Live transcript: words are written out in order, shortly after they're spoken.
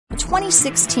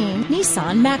2016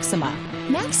 Nissan Maxima.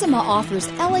 Maxima offers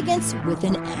elegance with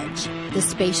an edge. The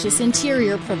spacious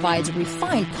interior provides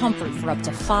refined comfort for up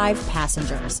to 5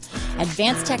 passengers.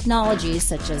 Advanced technologies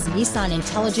such as Nissan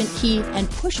Intelligent Key and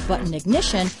push-button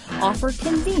ignition offer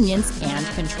convenience and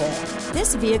control.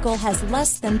 This vehicle has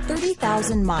less than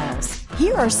 30,000 miles.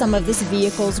 Here are some of this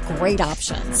vehicle's great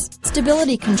options: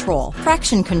 stability control,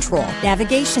 traction control,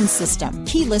 navigation system,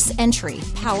 keyless entry,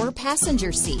 power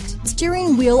passenger seat,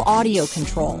 steering wheel audio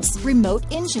controls, remote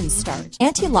engine start,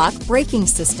 anti-lock braking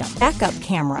system, backup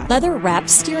camera, leather-wrapped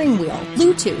steering wheel,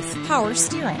 Bluetooth, power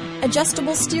steering,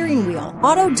 adjustable steering wheel,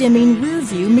 auto-dimming rear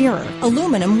view mirror,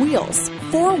 aluminum wheels,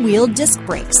 4-wheel disc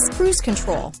brakes, cruise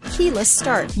control, keyless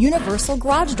start, universal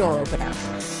garage door opener.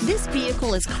 This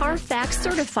vehicle is Carfax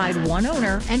certified one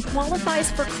owner and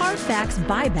qualifies for Carfax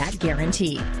buyback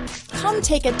guarantee. Come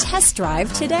take a test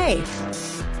drive today.